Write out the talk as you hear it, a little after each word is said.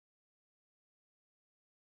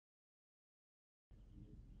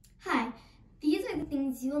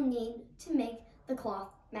things you'll need to make the cloth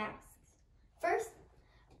masks. First,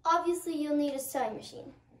 obviously you'll need a sewing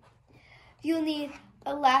machine. You'll need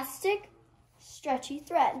elastic, stretchy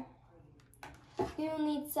thread. You'll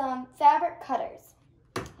need some fabric cutters.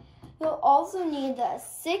 You'll also need the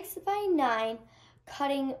 6x9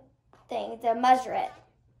 cutting thing to measure it.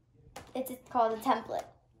 It's called a template.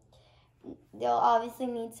 You'll obviously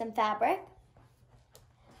need some fabric.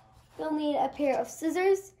 You'll need a pair of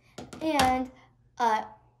scissors and an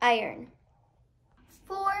iron.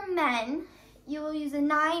 For men, you will use a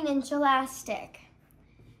 9-inch elastic.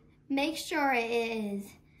 Make sure it is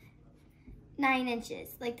 9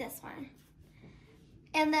 inches, like this one.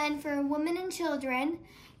 And then for women and children,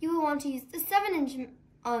 you will want to use the 7-inch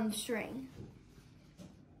string.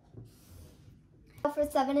 For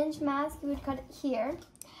 7-inch mask, you would cut it here.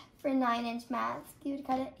 For a 9-inch mask, you would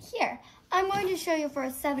cut it here. I'm going to show you for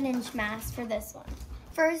a 7-inch mask for this one.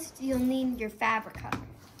 First, you'll need your fabric cutter.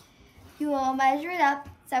 You will measure it up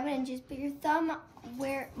 7 inches, put your thumb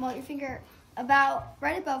your finger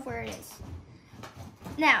right above where it is.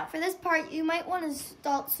 Now, for this part, you might want to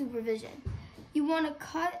adult supervision. You want to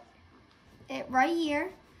cut it right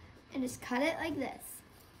here and just cut it like this.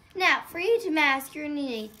 Now, for each mask, you're going to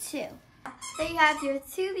need 2. So you have your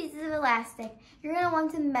 2 pieces of elastic. You're going to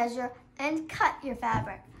want to measure and cut your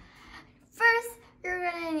fabric. First, you're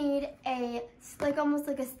going to need almost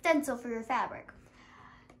like a stencil for your fabric.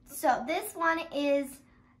 So this one is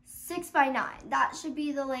 6x9. That should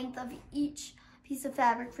be the length of each piece of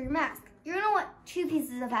fabric for your mask. You're going to want 2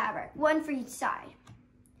 pieces of fabric, 1 for each side.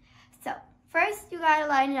 So first, you got to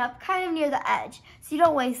line it up kind of near the edge so you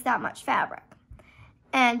don't waste that much fabric.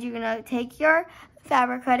 And you're going to take your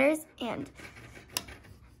fabric cutters and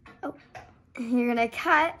you're going to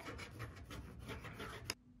cut.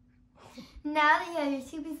 Now that you have your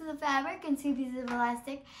 2 pieces of fabric and 2 pieces of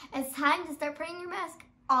elastic, it's time to start putting your mask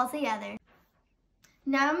all together.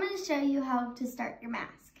 Now I'm going to show you how to start your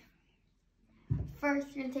mask. First,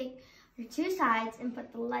 you're going to take your 2 sides and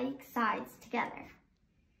put the like sides together.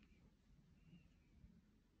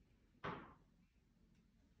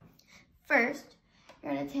 First,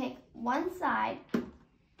 you're going to take one side,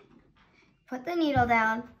 put the needle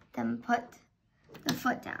down, then put the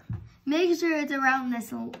foot down. Make sure it's around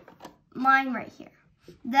this line right here.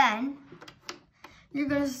 Then, you're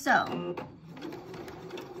going to sew.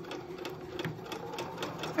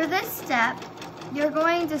 For this step, you're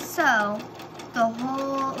going to sew the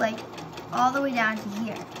whole, all the way down to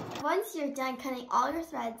here. Once you're done cutting all your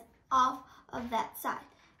threads off of that side,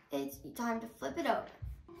 it's time to flip it over.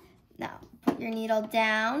 Now, put your needle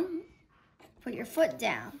down, put your foot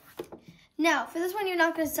down. Now, for this one, you're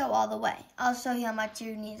not going to sew all the way. I'll show you how much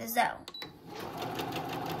you need to sew.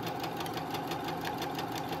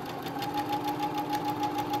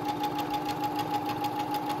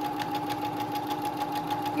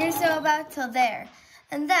 You're going to sew about till there.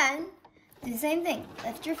 And then, do the same thing.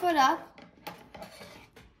 Lift your foot up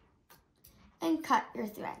and cut your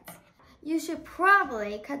threads. You should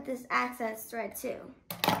probably cut this access thread too.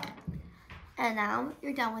 And now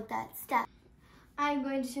you're done with that step. I'm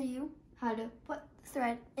going to show you how to put the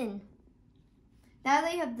thread in. Now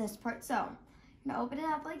that you have this part sewn, you're going to open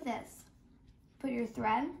it up like this. Put your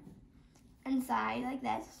thread inside like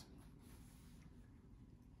this.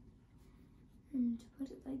 And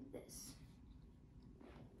put it like this.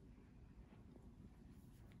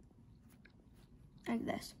 Like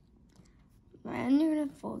this. And you're going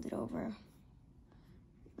to fold it over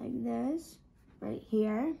like this, right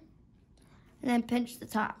here. And then pinch the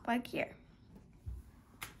top, like here.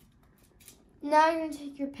 Now you're going to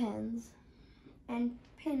take your pins and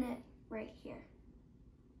pin it right here.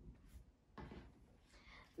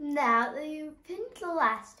 Now that you've pinned the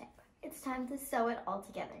elastic, it's time to sew it all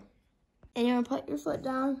together. And you're going to put your foot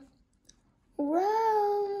down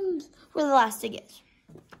around where the elastic is.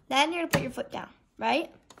 Then you're going to put your foot down,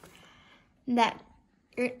 right? Then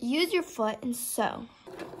use your foot and sew.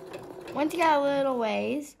 Once you got a little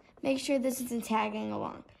ways, make sure this isn't tagging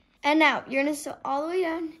along. And now you're going to sew all the way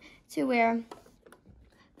down to where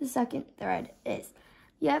the second thread is.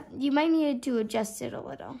 Yep, you might need to adjust it a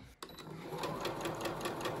little.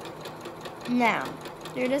 Now,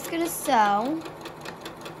 you're just going to sew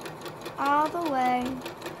all the way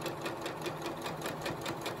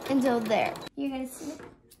until there. You're going to snip,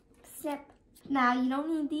 snip. Now, you don't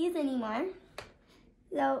need these anymore.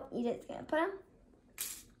 So, you're just going to put them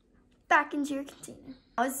back into your container.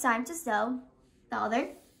 Now it's time to sew the other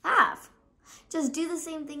half. Just do the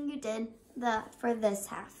same thing you did for this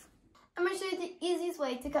half. I'm going to show you the easiest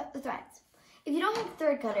way to cut the threads. If you don't have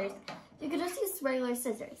thread cutters, you can just use regular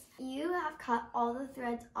scissors. You have cut all the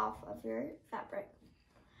threads off of your fabric.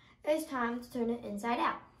 it's time to turn it inside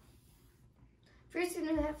out. First, you're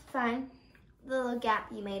gonna have to find the little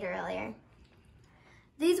gap you made earlier.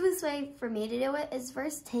 The easiest way for me to do it is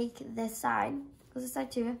first take this side, goes this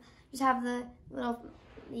side too, just have the little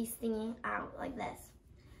piece thingy out like this.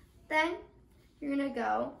 Then you're gonna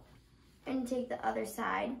go and take the other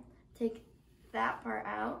side, take that part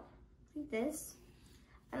out like this,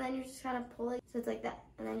 and then you're just gonna pull it so it's like that,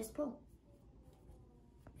 and then just pull.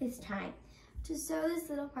 It's time to sew this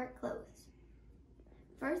little part closed.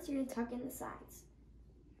 First, you're gonna tuck in the sides.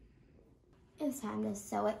 It's time to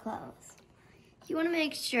sew it closed. You wanna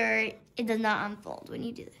make sure it does not unfold when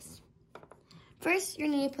you do this. First, you're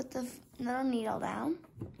gonna put the little needle down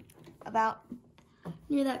about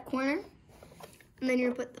near that corner, and then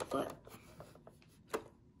you're gonna put the foot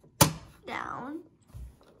down.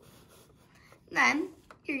 Then,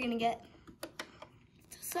 you're gonna get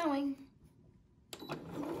to sewing.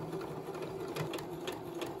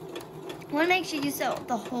 You wanna make sure you sew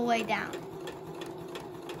the whole way down.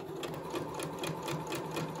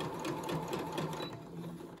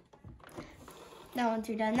 Now once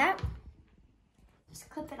you're done that, just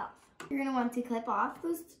clip it off. You're gonna want to clip off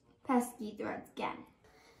those pesky threads again.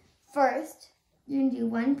 First, you're gonna do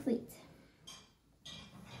one pleat.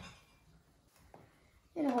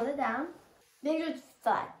 You're gonna hold it down. Make sure it's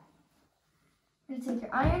flat. You're gonna take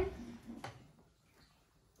your iron.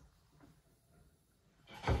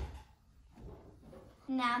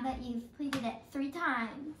 Now that you've pleated it 3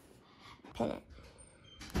 times, pin it.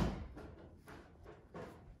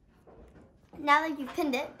 Now that you've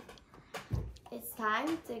pinned it, it's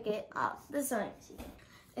time to get off the sewing machine.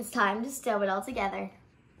 It's time to sew it all together.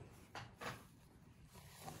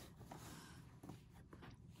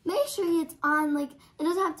 Make sure it's on, like, it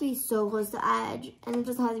doesn't have to be so close to the edge, and it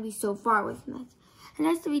doesn't have to be so far away from the edge. It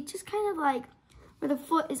has to be just kind of like where the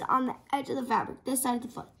foot is on the edge of the fabric, this side of the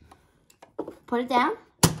foot. Put it down,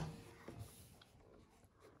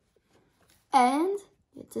 and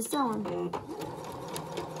get to sewing.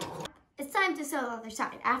 It's time to sew the other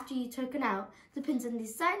side. After you took it out, the pins on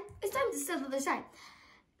this side, it's time to sew the other side.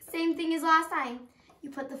 Same thing as last time. You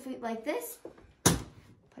put the foot like this, put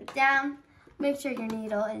it down, make sure your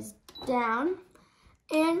needle is down,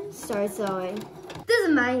 and start sewing. This is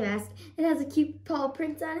my mask. It has a cute paw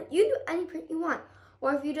print on it. You can do any print you want.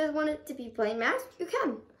 Or if you just want it to be plain mask, you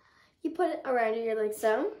can. You put it around your like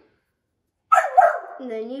so, and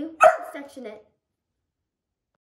then you section it.